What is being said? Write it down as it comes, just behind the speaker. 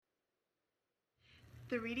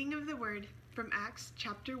The reading of the word from Acts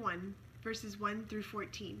chapter 1, verses 1 through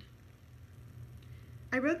 14.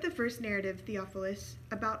 I wrote the first narrative, Theophilus,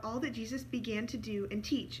 about all that Jesus began to do and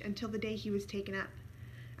teach until the day he was taken up,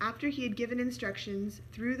 after he had given instructions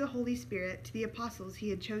through the Holy Spirit to the apostles he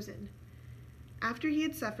had chosen. After he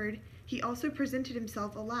had suffered, he also presented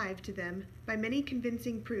himself alive to them by many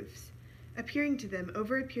convincing proofs, appearing to them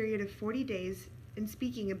over a period of 40 days and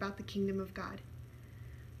speaking about the kingdom of God.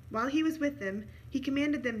 While he was with them, he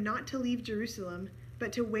commanded them not to leave Jerusalem,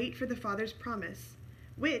 but to wait for the Father's promise,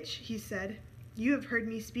 which, he said, you have heard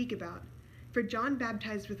me speak about. For John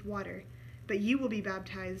baptized with water, but you will be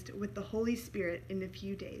baptized with the Holy Spirit in a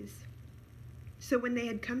few days. So when they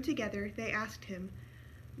had come together, they asked him,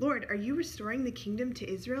 Lord, are you restoring the kingdom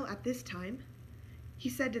to Israel at this time? He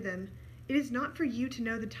said to them, It is not for you to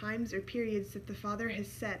know the times or periods that the Father has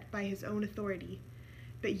set by his own authority,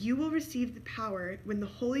 but you will receive the power when the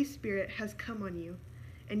Holy Spirit has come on you,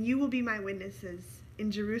 and you will be my witnesses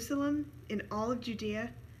in Jerusalem, in all of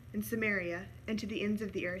Judea, and Samaria, and to the ends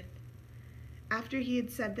of the earth. After he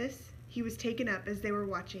had said this, he was taken up as they were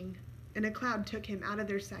watching, and a cloud took him out of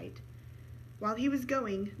their sight. While he was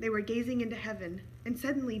going, they were gazing into heaven, and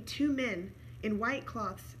suddenly 2 men in white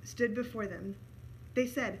cloths stood before them. They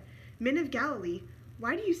said, Men of Galilee,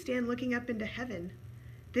 why do you stand looking up into heaven?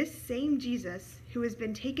 This same Jesus, who has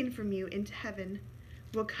been taken from you into heaven,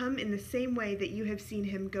 will come in the same way that you have seen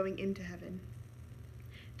him going into heaven.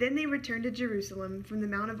 Then they returned to Jerusalem from the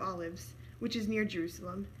Mount of Olives, which is near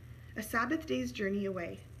Jerusalem, a Sabbath day's journey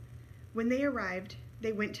away. When they arrived,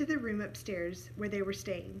 they went to the room upstairs where they were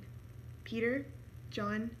staying. Peter,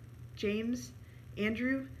 John, James,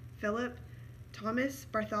 Andrew, Philip, Thomas,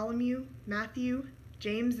 Bartholomew, Matthew,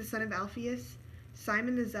 James the son of Alphaeus,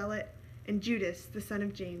 Simon the Zealot, and Judas the son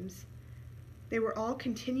of James. They were all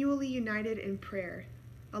continually united in prayer,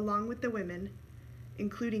 along with the women,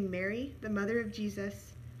 including Mary, the mother of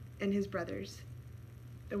Jesus, and his brothers.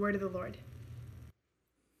 The word of the Lord.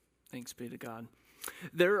 Thanks be to God.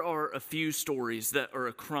 There are a few stories that are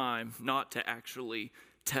a crime not to actually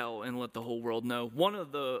tell and let the whole world know. One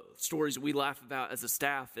of the stories we laugh about as a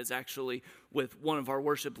staff is actually with one of our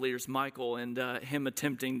worship leaders, Michael, and him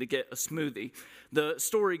attempting to get a smoothie. The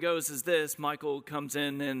story goes as this: Michael comes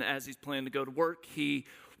in, and as he's planning to go to work, he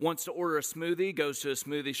wants to order a smoothie, goes to a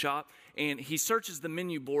smoothie shop, and he searches the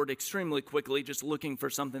menu board extremely quickly, just looking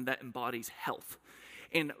for something that embodies health.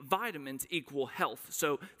 And vitamins equal health.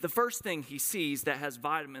 So the first thing he sees that has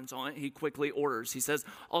vitamins on it, he quickly orders. He says,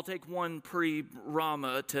 I'll take 1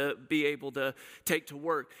 pre-Rama to be able to take to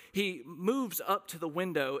work. He moves up to the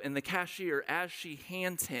window, and the cashier, as she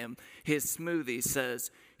hands him his smoothie,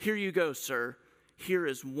 says, Here you go, sir. Here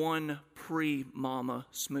is 1 pre-Mama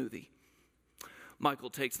smoothie. Michael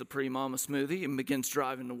takes the pre-Mama smoothie and begins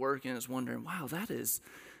driving to work and is wondering, wow, that is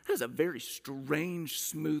a very strange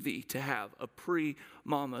smoothie to have, a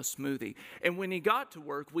pre-Mama smoothie. And when he got to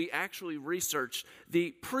work, we actually researched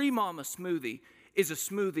the pre-Mama smoothie is a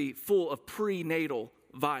smoothie full of prenatal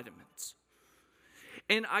vitamins.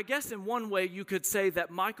 And I guess in one way you could say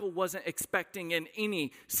that Michael wasn't expecting in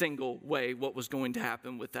any single way what was going to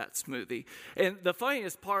happen with that smoothie. And the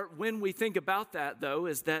funniest part when we think about that, though,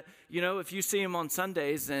 is that, if you see him on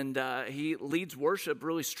Sundays and he leads worship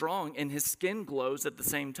really strong and his skin glows at the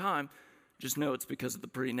same time, just know it's because of the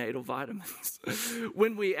prenatal vitamins.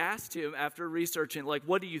 When we asked him after researching,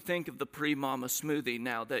 what do you think of the pre-Mama smoothie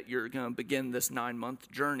now that you're going to begin this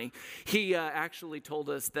 9-month journey? He actually told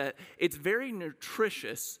us that it's very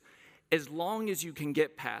nutritious as long as you can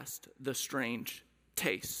get past the strange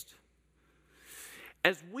taste.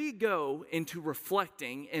 As we go into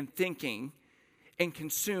reflecting and thinking and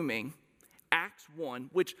consuming Acts 1,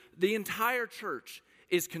 which the entire church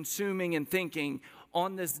is consuming and thinking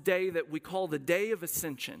on this day that we call the Day of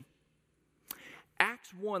Ascension,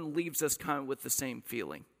 Acts 1 leaves us kind of with the same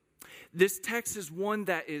feeling. This text is one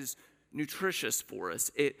that is nutritious for us.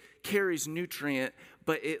 It carries nutrient,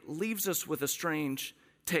 but it leaves us with a strange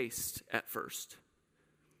taste at first.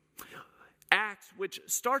 Acts, which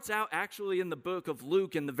starts out actually in the book of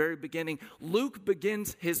Luke in the very beginning, Luke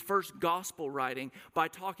begins his first gospel writing by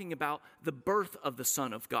talking about the birth of the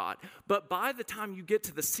Son of God. But by the time you get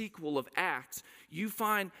to the sequel of Acts, you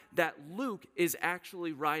find that Luke is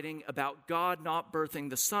actually writing about God not birthing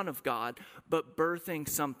the Son of God, but birthing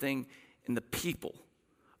something in the people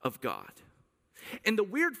of God. And the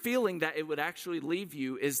weird feeling that it would actually leave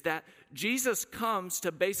you is that Jesus comes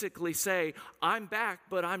to basically say, I'm back,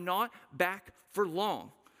 but I'm not back for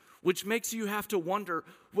long, which makes you have to wonder,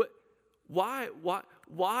 why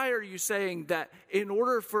are you saying that in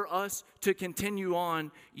order for us to continue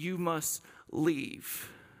on, you must leave?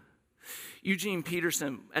 Eugene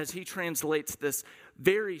Peterson, as he translates this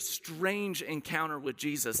very strange encounter with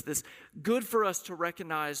Jesus, this good for us to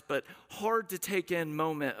recognize but hard to take in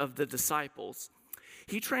moment of the disciples,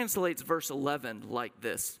 he translates verse 11 like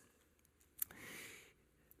this.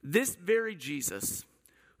 This very Jesus,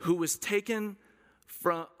 who was taken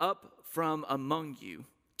up from among you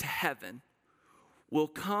to heaven, will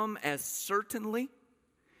come as certainly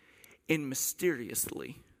and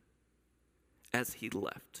mysteriously as he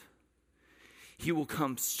left. He will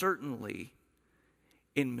come certainly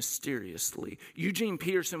and mysteriously. Eugene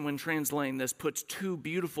Peterson, when translating this, puts two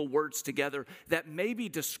beautiful words together that maybe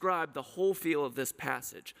describe the whole feel of this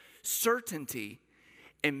passage. Certainty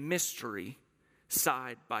and mystery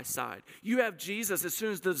side by side. You have Jesus, as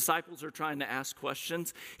soon as the disciples are trying to ask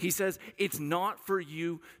questions, he says, it's not for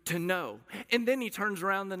you to know. And then he turns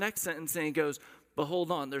around the next sentence and he goes, but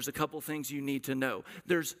hold on, there's a couple things you need to know.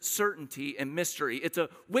 There's certainty and mystery. It's a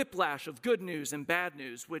whiplash of good news and bad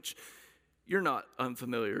news, which you're not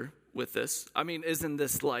unfamiliar with this. I mean, isn't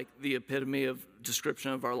this like the epitome of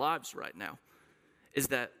description of our lives right now? Is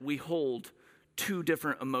that we hold two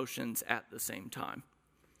different emotions at the same time.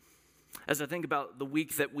 As I think about the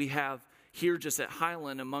week that we have here just at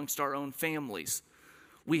Highland amongst our own families,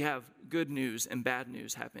 we have good news and bad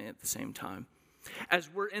news happening at the same time. As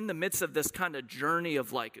we're in the midst of this kind of journey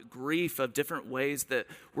of like grief, of different ways that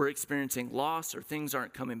we're experiencing loss, or things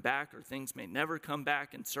aren't coming back, or things may never come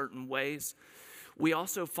back in certain ways, we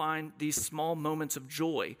also find these small moments of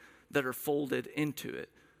joy that are folded into it.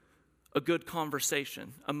 A good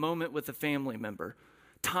conversation, a moment with a family member,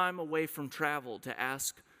 time away from travel to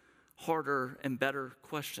ask harder and better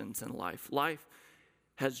questions in life. Life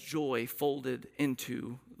has joy folded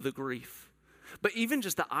into the grief. But even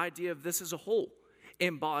just the idea of this as a whole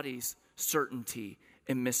embodies certainty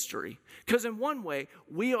and mystery. Because in one way,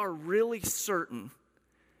 we are really certain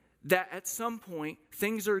that at some point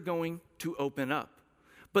things are going to open up.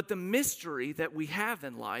 But the mystery that we have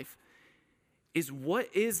in life is, what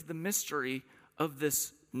is the mystery of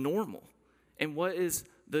this normal? And what is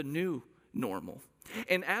the new normal?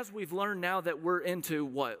 And as we've learned now that we're into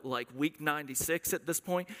week 96 at this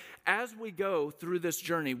point, as we go through this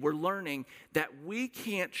journey, we're learning that we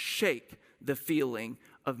can't shake the feeling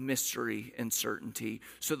of mystery and certainty.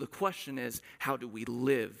 So the question is, how do we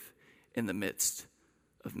live in the midst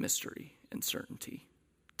of mystery and certainty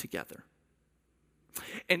together?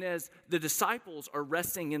 And as the disciples are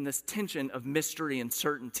resting in this tension of mystery and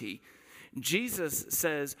certainty, Jesus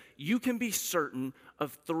says you can be certain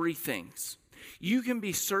of three things. You can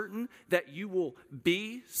be certain that you will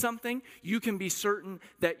be something, you can be certain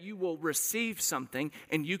that you will receive something,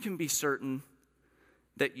 and you can be certain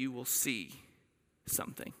that you will see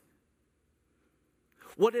something.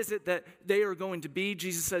 What is it that they are going to be?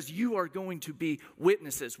 Jesus says you are going to be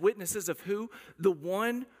witnesses. Witnesses of who? The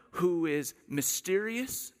one who is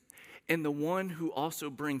mysterious and the one who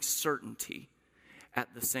also brings certainty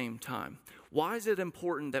at the same time. Why is it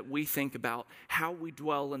important that we think about how we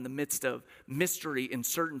dwell in the midst of mystery and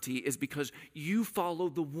certainty? Is because you follow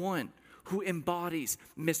the one who embodies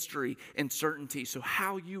mystery and certainty. So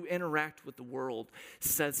how you interact with the world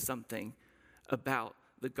says something about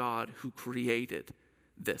the God who created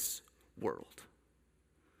this world.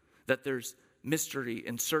 That there's mystery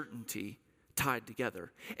and certainty tied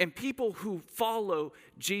together. And people who follow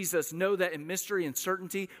Jesus know that in mystery and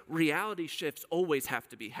certainty, reality shifts always have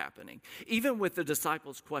to be happening. Even with the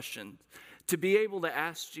disciples' question, to be able to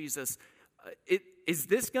ask Jesus, is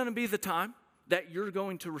this going to be the time that you're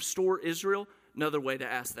going to restore Israel? Another way to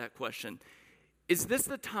ask that question. Is this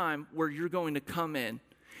the time where you're going to come in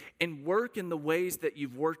and work in the ways that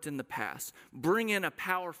you've worked in the past? Bring in a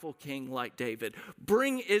powerful king like David.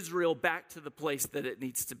 Bring Israel back to the place that it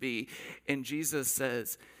needs to be. And Jesus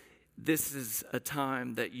says, this is a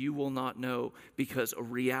time that you will not know, because a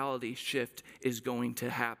reality shift is going to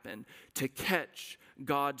happen. To catch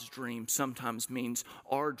God's dream sometimes means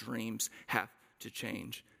our dreams have to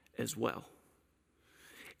change as well.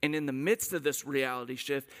 And in the midst of this reality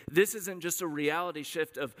shift, this isn't just a reality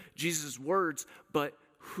shift of Jesus' words, but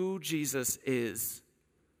who Jesus is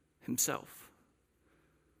himself.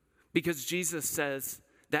 Because Jesus says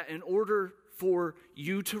that in order for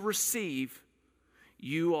you to receive,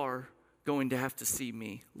 you are going to have to see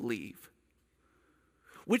me leave.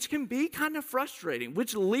 Which can be kind of frustrating,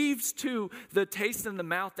 which leads to the taste in the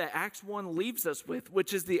mouth that Acts 1 leaves us with,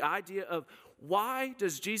 which is the idea of, why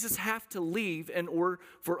does Jesus have to leave in order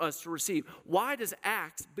for us to receive? Why does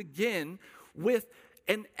Acts begin with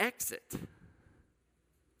an exit?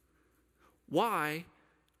 Why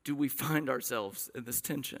do we find ourselves in this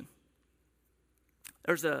tension?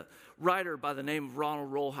 There's a writer by the name of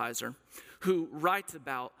Ronald Rolheiser who writes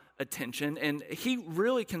about attention, and he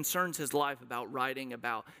really concerns his life about writing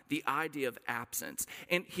about the idea of absence.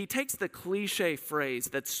 And he takes the cliche phrase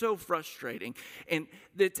that's so frustrating and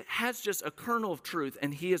that has just a kernel of truth,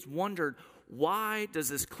 and he has wondered, why does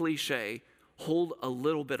this cliche hold a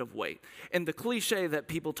little bit of weight? And the cliche that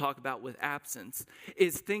people talk about with absence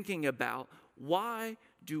is thinking about, why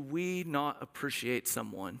do we not appreciate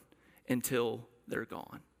someone until they're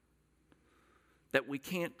gone? That we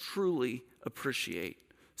can't truly appreciate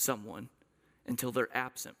someone until they're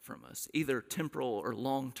absent from us, either temporal or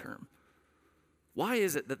long term. Why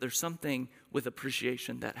is it that there's something with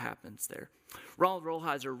appreciation that happens there? Ronald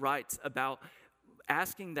Rolheiser writes about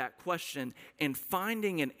asking that question and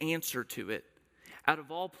finding an answer to it out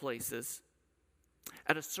of all places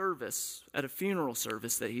at a service, at a funeral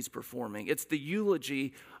service that he's performing. It's the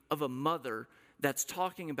eulogy of a mother that's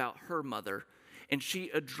talking about her mother, and she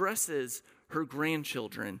addresses her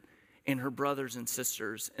grandchildren and her brothers and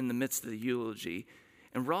sisters in the midst of the eulogy.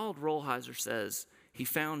 And Ronald Rolheiser says he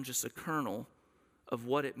found just a kernel of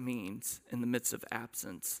what it means in the midst of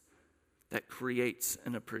absence that creates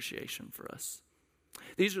an appreciation for us.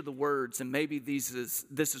 These are the words, and maybe this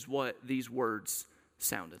is what these words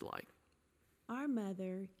sounded like. Our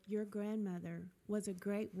mother, your grandmother, was a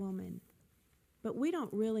great woman, but we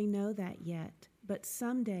don't really know that yet, but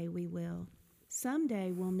someday we will.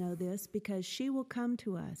 Someday we'll know this because she will come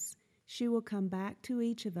to us. She will come back to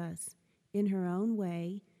each of us in her own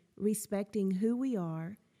way, respecting who we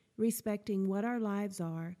are, respecting what our lives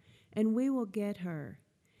are, and we will get her.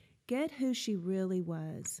 Get who she really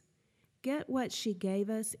was. Get what she gave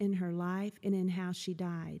us in her life and in how she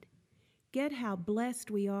died. Get how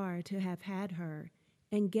blessed we are to have had her,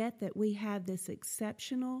 and get that we have this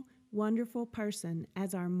exceptional, wonderful person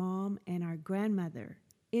as our mom and our grandmother.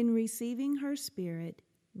 In receiving her spirit,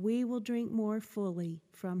 we will drink more fully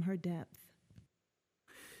from her depth.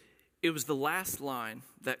 It was the last line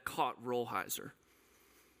that caught Rolheiser.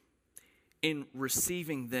 In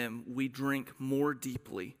receiving them, we drink more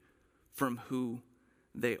deeply from who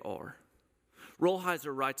they are.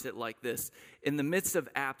 Rolheiser writes it like this: in the midst of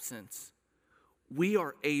absence, we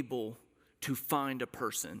are able to find a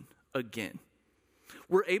person again.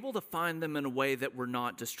 We're able to find them in a way that we're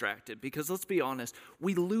not distracted, because let's be honest,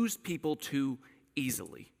 we lose people too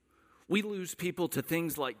easily. We lose people to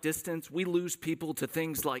things like distance. We lose people to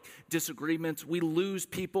things like disagreements. We lose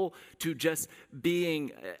people to just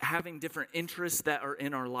having different interests that are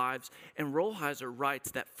in our lives. And Rolheiser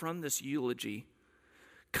writes that from this eulogy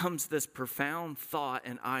comes this profound thought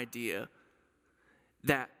and idea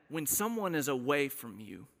that when someone is away from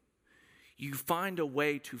you, you find a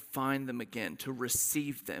way to find them again, to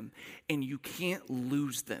receive them, and you can't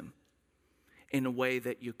lose them in a way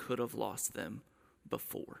that you could have lost them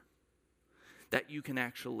before. That you can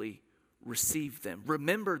actually receive them,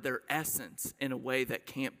 remember their essence in a way that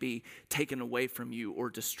can't be taken away from you or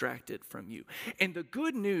distracted from you. And the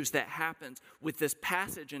good news that happens with this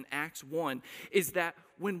passage in Acts 1 is that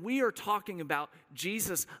when we are talking about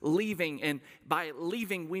Jesus leaving, and by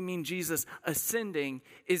leaving we mean Jesus ascending,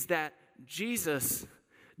 is that Jesus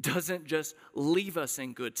doesn't just leave us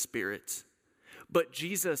in good spirits, but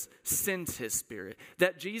Jesus sends his spirit.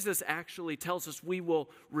 That Jesus actually tells us we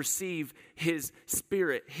will receive his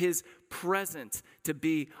spirit, his presence to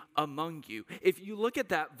be among you. If you look at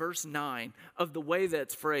that verse 9 of the way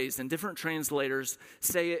that's phrased, and different translators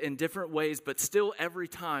say it in different ways, but still every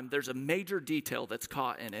time there's a major detail that's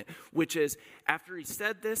caught in it, which is after he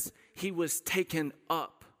said this, he was taken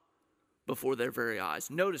up before their very eyes.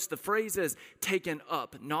 Notice the phrase is taken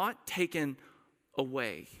up, not taken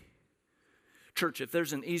away. Church, if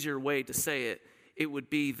there's an easier way to say it, it would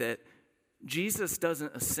be that Jesus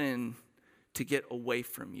doesn't ascend to get away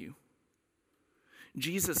from you.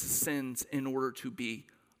 Jesus ascends in order to be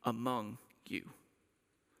among you.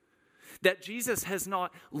 That Jesus has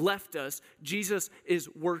not left us. Jesus is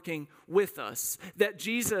working with us. That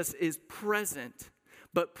Jesus is present,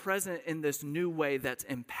 but present in this new way that's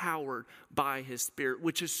empowered by his Spirit,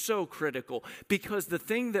 which is so critical, because the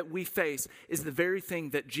thing that we face is the very thing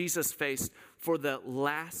that Jesus faced for the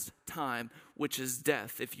last time, which is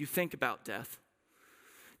death. If you think about death,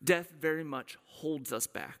 death very much holds us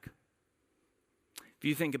back. If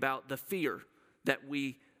you think about the fear that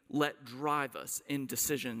we let drive us in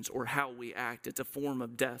decisions or how we act, it's a form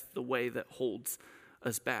of death, the way that holds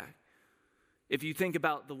us back. If you think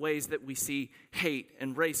about the ways that we see hate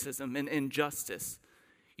and racism and injustice,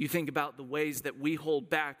 you think about the ways that we hold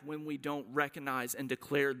back when we don't recognize and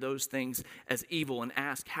declare those things as evil and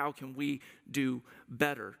ask, how can we do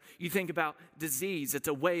better? You think about disease. It's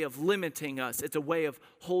a way of limiting us. It's a way of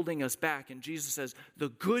holding us back. And Jesus says, the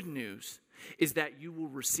good news is that you will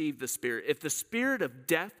receive the Spirit. If the spirit of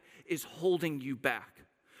death is holding you back,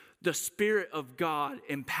 the Spirit of God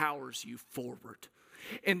empowers you forward.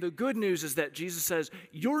 And the good news is that Jesus says,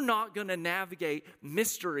 you're not going to navigate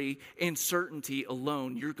mystery and certainty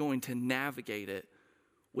alone. You're going to navigate it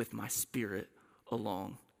with my Spirit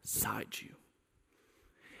alongside you.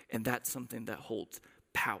 And that's something that holds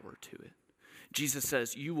power to it. Jesus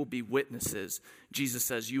says, you will be witnesses. Jesus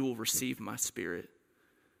says, you will receive my Spirit.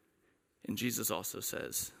 And Jesus also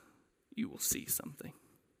says, you will see something.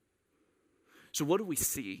 So what do we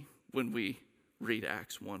see when we read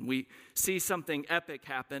Acts 1? We see something epic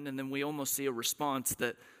happen, and then we almost see a response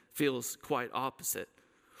that feels quite opposite.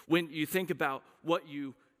 When you think about what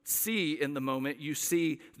you see in the moment, you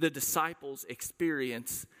see the disciples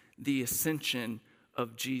experience the ascension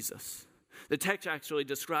of Jesus. The text actually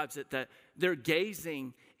describes it that they're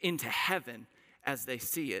gazing into heaven as they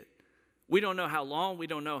see it. We don't know how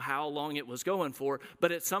long it was going for,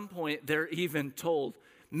 but at some point they're even told,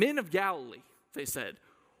 men of Galilee, they said,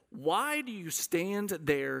 why do you stand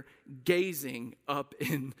there gazing up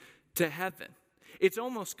into heaven? It's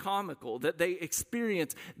almost comical that they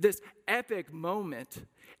experience this epic moment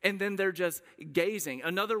and then they're just gazing.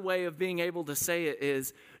 Another way of being able to say it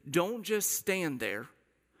is, don't just stand there.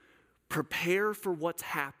 Prepare for what's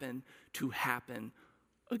happened to happen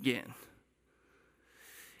again.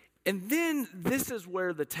 And then this is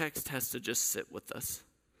where the text has to just sit with us.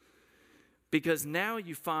 Because now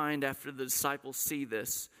you find after the disciples see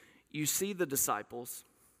this, you see the disciples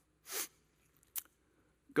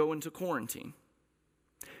go into quarantine.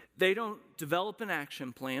 They don't develop an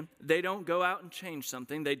action plan. They don't go out and change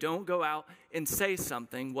something. They don't go out and say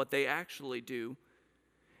something. What they actually do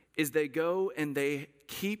is they go and they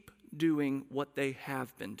keep doing what they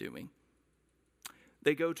have been doing.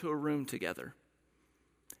 They go to a room together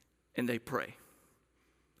and they pray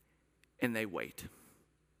and they wait.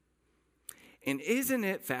 And isn't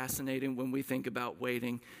it fascinating when we think about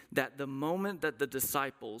waiting that the moment that the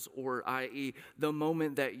disciples, or i.e., the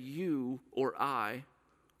moment that you or I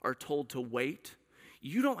are told to wait,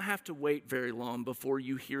 you don't have to wait very long before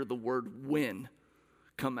you hear the word when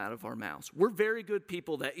come out of our mouths. We're very good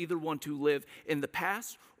people that either want to live in the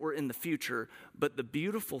past or in the future, but the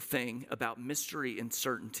beautiful thing about mystery and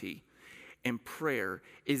certainty and prayer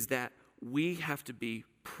is that we have to be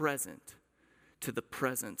present to the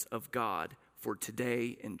presence of God for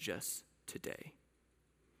today and just today.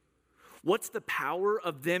 What's the power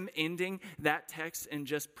of them ending that text in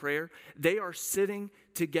just prayer? They are sitting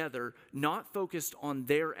together, not focused on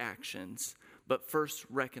their actions, but first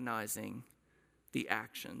recognizing the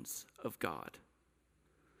actions of God.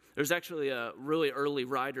 There's actually a really early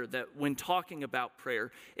writer that when talking about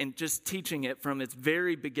prayer and just teaching it from its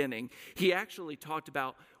very beginning, he actually talked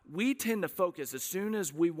about we tend to focus as soon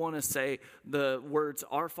as we want to say the words,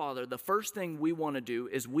 Our Father, the first thing we want to do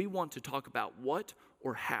is we want to talk about what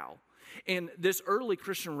or how. And this early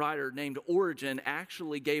Christian writer named Origen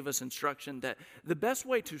actually gave us instruction that the best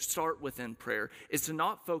way to start within prayer is to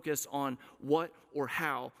not focus on what or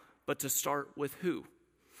how, but to start with who.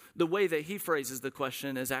 The way that he phrases the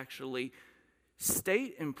question is actually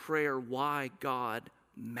state in prayer why God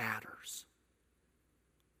matters.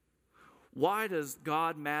 Why does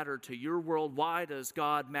God matter to your world? Why does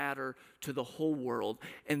God matter to the whole world?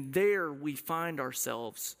 And there we find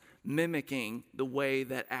ourselves mimicking the way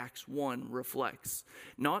that Acts 1 reflects.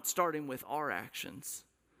 Not starting with our actions,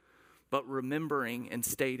 but remembering and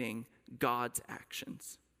stating God's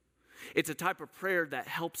actions. It's a type of prayer that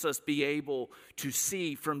helps us be able to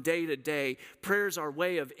see from day to day. Prayer is our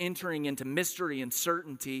way of entering into mystery and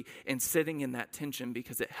certainty and sitting in that tension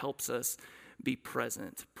because it helps us be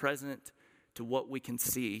present to what we can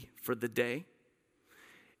see for the day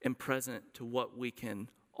and present to what we can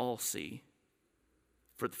all see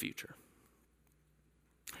for the future.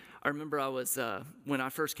 I remember when I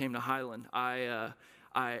first came to Highland,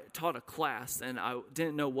 I taught a class and I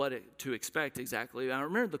didn't know what to expect exactly. I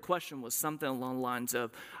remember the question was something along the lines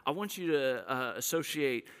of, I want you to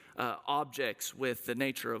associate objects with the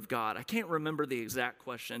nature of God. I can't remember the exact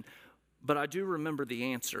question, but I do remember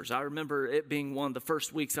the answers. I remember it being one of the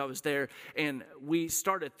first weeks I was there, and we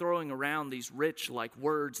started throwing around these rich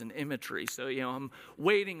words and imagery. So, I'm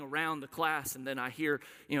waiting around the class, and then I hear,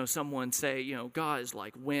 someone say, God is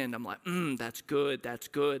like wind. I'm like, that's good. That's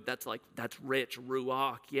rich,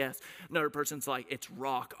 ruach, yes. Another person's like, it's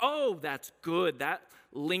rock. Oh, that's good. That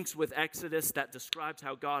links with Exodus. That describes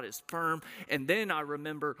how God is firm. And then I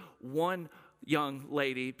remember one young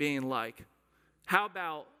lady being like, how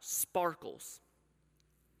about sparkles?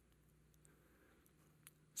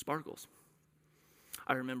 Sparkles.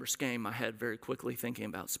 I remember scanning my head very quickly thinking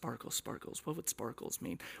about sparkles. What would sparkles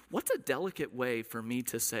mean? What's a delicate way for me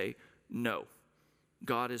to say, no,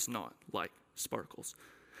 God is not like sparkles?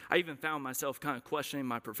 I even found myself kind of questioning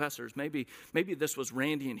my professors. Maybe this was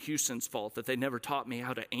Randy and Houston's fault that they never taught me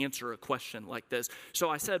how to answer a question like this. So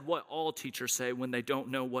I said what all teachers say when they don't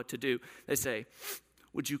know what to do. They say,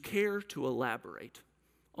 would you care to elaborate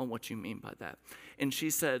on what you mean by that? And she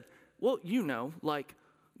said, well, like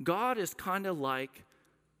God is kind of like,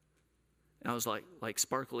 and I was like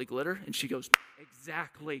sparkly glitter? And she goes,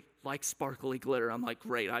 exactly like sparkly glitter. I'm like,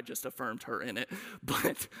 great, I just affirmed her in it.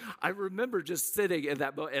 But I remember just sitting in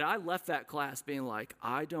that moment, and I left that class being like,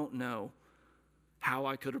 I don't know how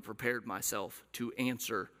I could have prepared myself to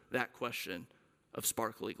answer that question of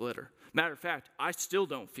sparkly glitter. Matter of fact, I still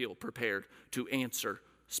don't feel prepared to answer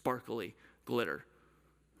sparkly glitter.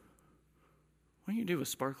 What do you do with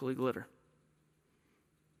sparkly glitter?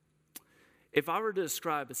 If I were to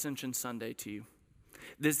describe Ascension Sunday to you,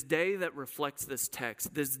 this day that reflects this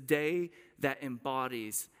text, this day that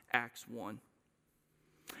embodies Acts 1.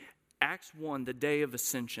 Acts 1, the day of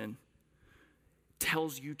Ascension,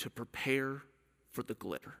 tells you to prepare for the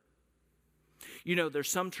glitter.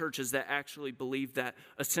 There's some churches that actually believe that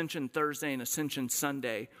Ascension Thursday and Ascension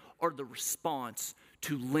Sunday are the response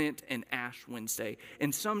to Lent and Ash Wednesday.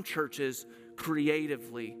 And some churches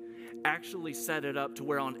creatively actually set it up to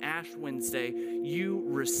where on Ash Wednesday, you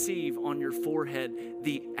receive on your forehead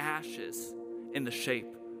the ashes in the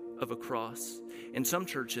shape of a cross. And some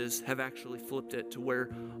churches have actually flipped it to where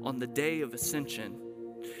on the day of Ascension,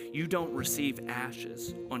 you don't receive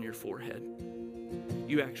ashes on your forehead.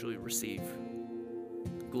 You actually receive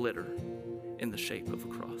glitter in the shape of a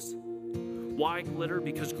cross. Why glitter?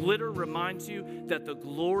 Because glitter reminds you that the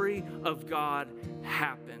glory of God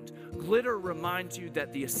happened. Glitter reminds you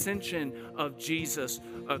that the ascension of Jesus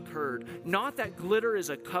occurred. Not that glitter is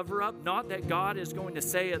a cover-up, not that God is going to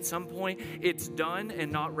say at some point it's done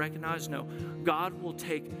and not recognize. No, God will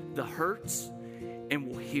take the hurts and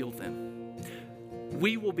will heal them.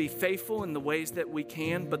 We will be faithful in the ways that we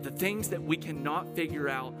can, but the things that we cannot figure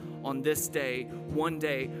out on this day, one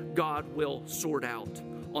day, God will sort out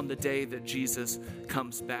on the day that Jesus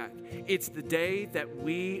comes back. It's the day that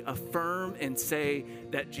we affirm and say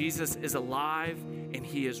that Jesus is alive and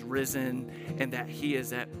he is risen and that he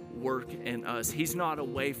is at work in us. He's not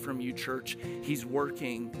away from you, church. He's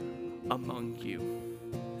working among you.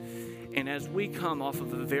 And as we come off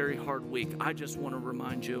of a very hard week, I just want to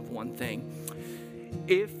remind you of one thing.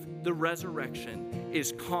 If the resurrection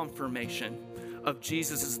is confirmation of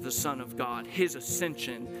Jesus as the Son of God, his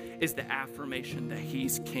ascension is the affirmation that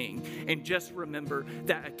he's king. And just remember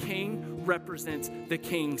that a king represents the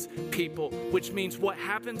king's people, which means what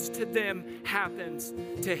happens to them happens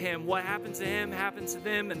to him. What happens to him happens to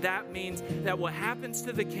them, and that means that what happens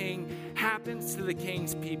to the king happens to the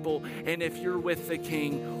king's people. And if you're with the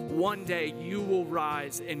king, one day you will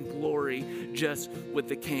rise in glory just with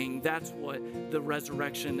the king. That's what the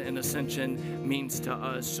resurrection and ascension means to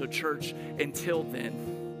us. So church, until then,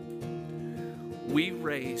 we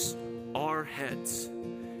raise our heads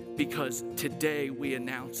because today we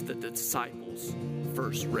announce that the disciples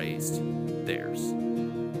first raised theirs.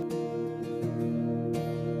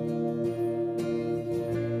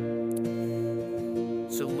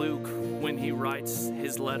 So Luke, when he writes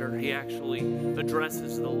his letter, he actually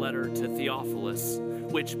addresses the letter to Theophilus,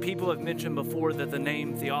 which people have mentioned before that the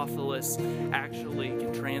name Theophilus actually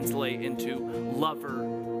can translate into lover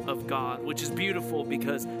of God, which is beautiful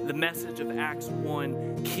because the message of Acts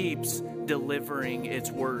 1 keeps delivering its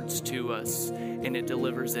words to us, and it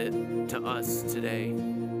delivers it to us today.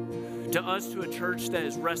 To us, to a church that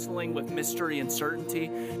is wrestling with mystery and certainty.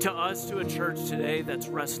 To us, to a church today that's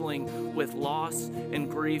wrestling with loss and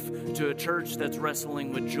grief. To a church that's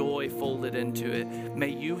wrestling with joy folded into it. May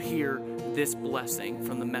you hear this blessing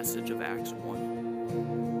from the message of Acts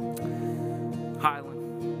 1.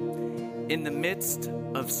 Highland, in the midst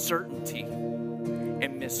of certainty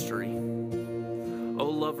and mystery, O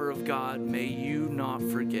lover of God, may you not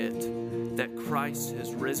forget that Christ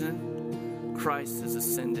has risen, Christ has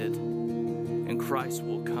ascended, and Christ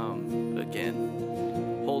will come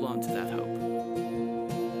again. Hold on to that hope.